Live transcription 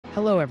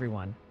Hello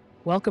everyone,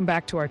 welcome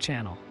back to our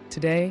channel.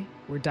 Today,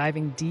 we're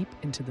diving deep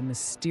into the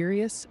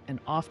mysterious and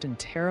often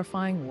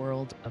terrifying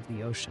world of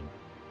the ocean.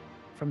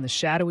 From the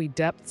shadowy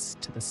depths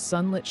to the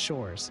sunlit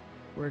shores,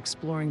 we're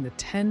exploring the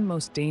 10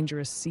 most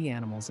dangerous sea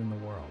animals in the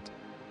world.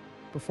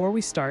 Before we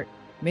start,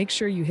 make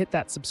sure you hit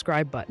that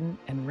subscribe button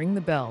and ring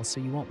the bell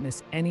so you won't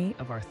miss any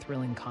of our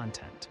thrilling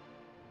content.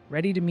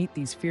 Ready to meet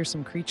these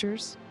fearsome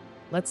creatures?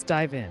 Let's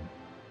dive in.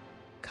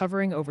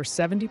 Covering over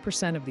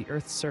 70% of the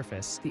Earth's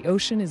surface, the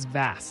ocean is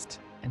vast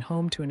and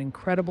home to an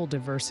incredible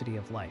diversity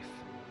of life.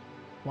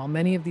 While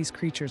many of these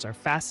creatures are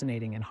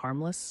fascinating and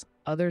harmless,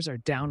 others are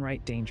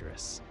downright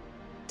dangerous.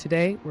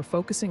 Today, we're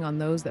focusing on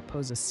those that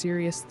pose a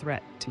serious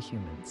threat to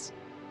humans.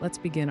 Let's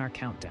begin our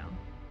countdown.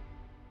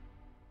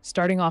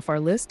 Starting off our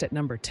list at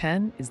number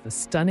 10 is the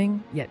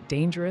stunning yet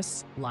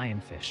dangerous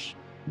lionfish.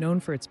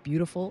 Known for its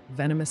beautiful,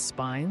 venomous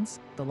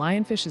spines, the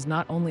lionfish is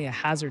not only a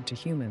hazard to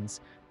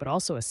humans, but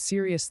also a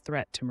serious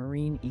threat to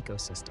marine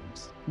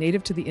ecosystems.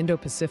 Native to the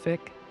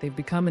Indo-Pacific, they've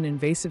become an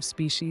invasive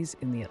species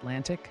in the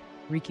Atlantic,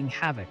 wreaking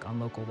havoc on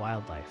local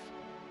wildlife.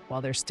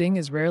 While their sting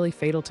is rarely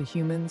fatal to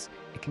humans,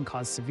 it can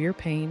cause severe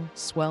pain,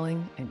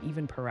 swelling, and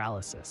even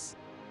paralysis.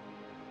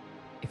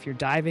 If you're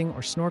diving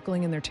or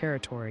snorkeling in their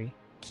territory,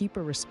 keep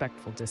a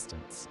respectful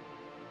distance.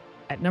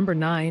 At number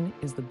 9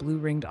 is the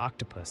blue-ringed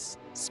octopus,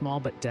 small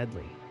but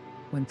deadly.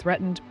 When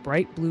threatened,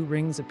 bright blue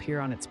rings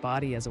appear on its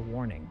body as a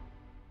warning.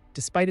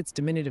 Despite its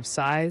diminutive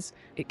size,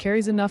 it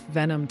carries enough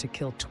venom to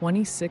kill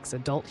 26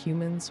 adult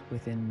humans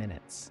within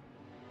minutes.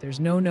 There's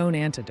no known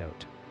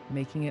antidote,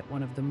 making it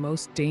one of the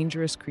most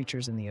dangerous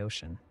creatures in the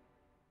ocean.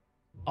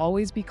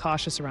 Always be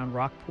cautious around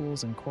rock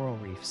pools and coral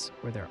reefs,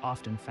 where they're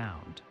often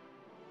found.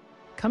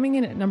 Coming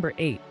in at number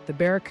 8, the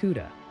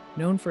barracuda,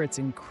 known for its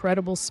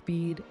incredible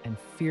speed and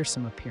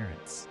fearsome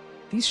appearance.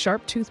 These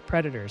sharp-toothed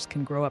predators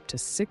can grow up to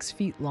 6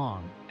 feet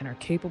long and are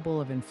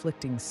capable of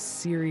inflicting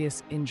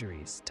serious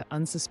injuries to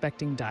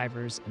unsuspecting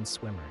divers and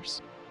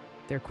swimmers.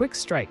 Their quick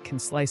strike can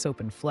slice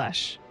open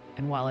flesh,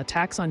 and while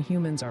attacks on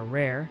humans are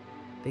rare,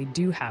 they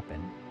do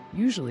happen,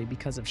 usually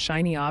because of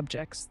shiny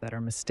objects that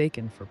are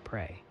mistaken for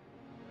prey.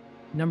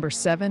 Number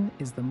 7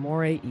 is the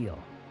Moray Eel.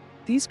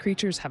 These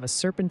creatures have a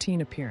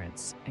serpentine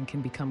appearance and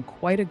can become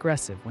quite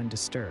aggressive when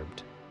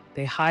disturbed.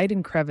 They hide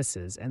in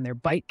crevices, and their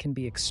bite can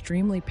be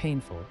extremely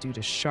painful due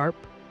to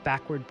sharp,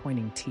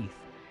 backward-pointing teeth,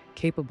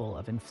 capable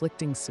of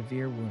inflicting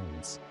severe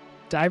wounds.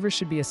 Divers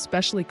should be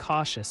especially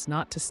cautious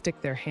not to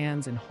stick their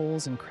hands in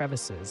holes and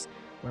crevices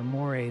where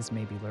morays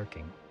may be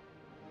lurking.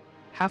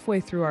 Halfway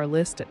through our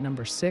list at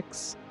number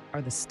 6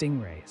 are the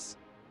stingrays.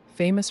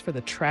 Famous for the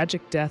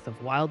tragic death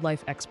of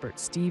wildlife expert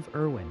Steve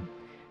Irwin,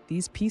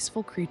 these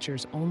peaceful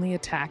creatures only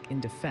attack in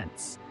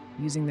defense,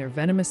 using their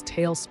venomous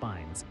tail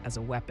spines as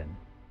a weapon.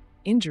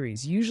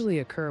 Injuries usually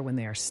occur when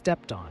they are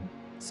stepped on,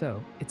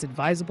 so it's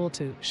advisable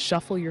to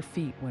shuffle your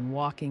feet when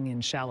walking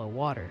in shallow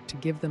water to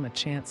give them a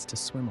chance to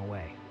swim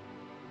away.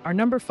 Our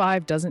number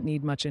 5 doesn't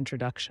need much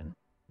introduction.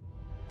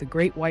 The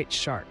great white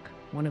shark,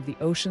 one of the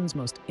ocean's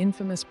most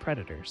infamous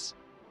predators.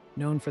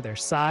 Known for their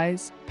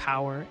size,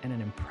 power, and an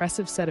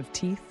impressive set of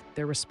teeth,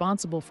 they're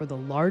responsible for the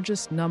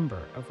largest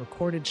number of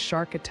recorded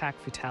shark attack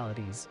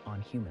fatalities on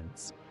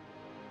humans.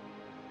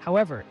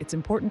 However, it's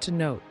important to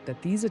note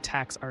that these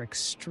attacks are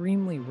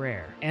extremely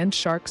rare, and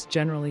sharks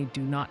generally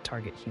do not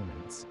target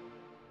humans.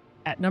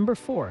 At number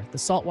 4, the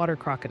saltwater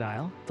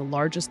crocodile, the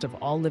largest of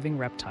all living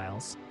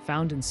reptiles,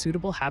 found in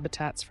suitable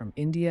habitats from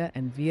India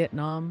and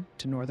Vietnam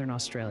to northern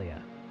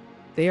Australia.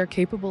 They are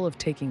capable of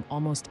taking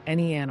almost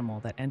any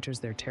animal that enters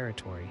their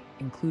territory,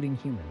 including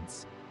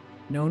humans.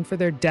 Known for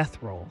their death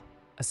roll,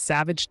 a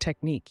savage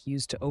technique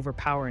used to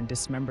overpower and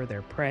dismember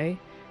their prey,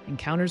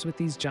 encounters with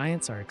these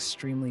giants are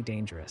extremely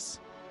dangerous.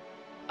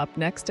 Up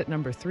next at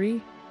number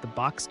 3, the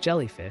box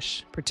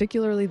jellyfish,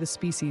 particularly the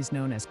species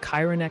known as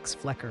Chironex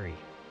fleckeri.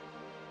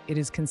 It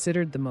is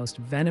considered the most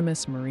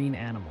venomous marine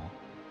animal.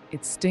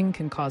 Its sting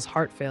can cause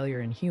heart failure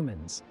in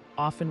humans,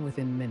 often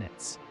within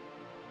minutes.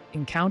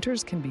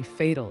 Encounters can be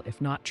fatal if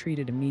not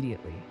treated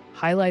immediately,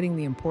 highlighting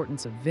the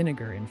importance of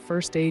vinegar in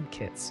first aid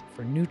kits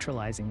for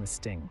neutralizing the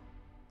sting.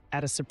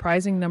 At a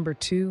surprising number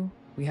 2,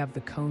 we have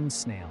the cone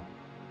snail.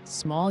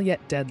 Small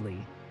yet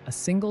deadly, a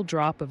single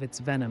drop of its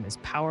venom is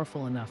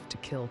powerful enough to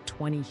kill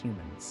 20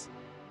 humans.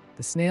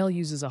 The snail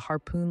uses a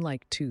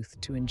harpoon-like tooth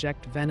to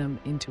inject venom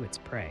into its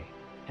prey,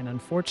 and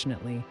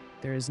unfortunately,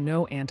 there is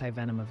no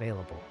anti-venom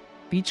available.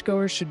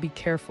 Beachgoers should be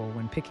careful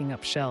when picking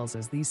up shells,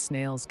 as these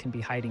snails can be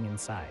hiding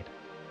inside.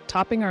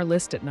 Topping our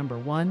list at number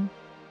 1,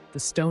 the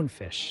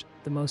stonefish,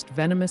 the most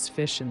venomous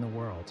fish in the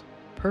world.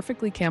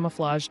 Perfectly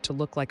camouflaged to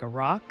look like a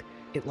rock,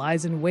 it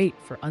lies in wait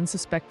for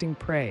unsuspecting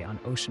prey on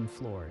ocean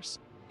floors.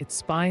 Its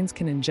spines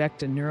can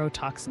inject a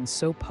neurotoxin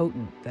so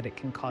potent that it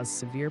can cause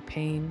severe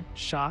pain,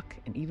 shock,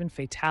 and even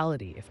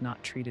fatality if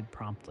not treated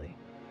promptly.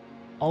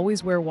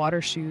 Always wear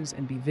water shoes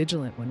and be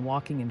vigilant when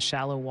walking in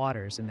shallow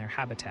waters in their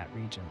habitat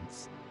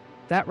regions.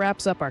 That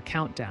wraps up our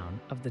countdown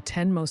of the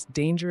 10 most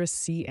dangerous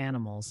sea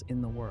animals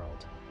in the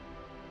world.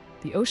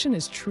 The ocean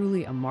is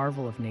truly a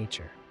marvel of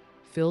nature,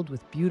 filled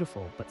with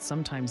beautiful but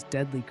sometimes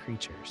deadly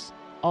creatures.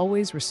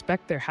 always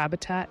respect their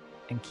habitat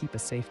and keep a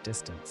safe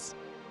distance.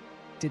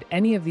 Did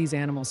any of these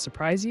animals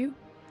surprise you?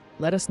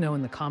 Let us know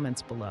in the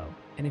comments below.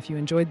 And if you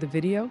enjoyed the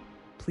video,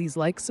 please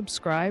like,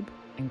 subscribe,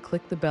 and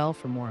click the bell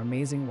for more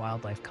amazing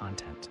wildlife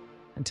content.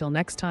 Until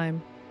next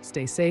time,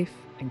 stay safe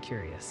and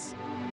curious.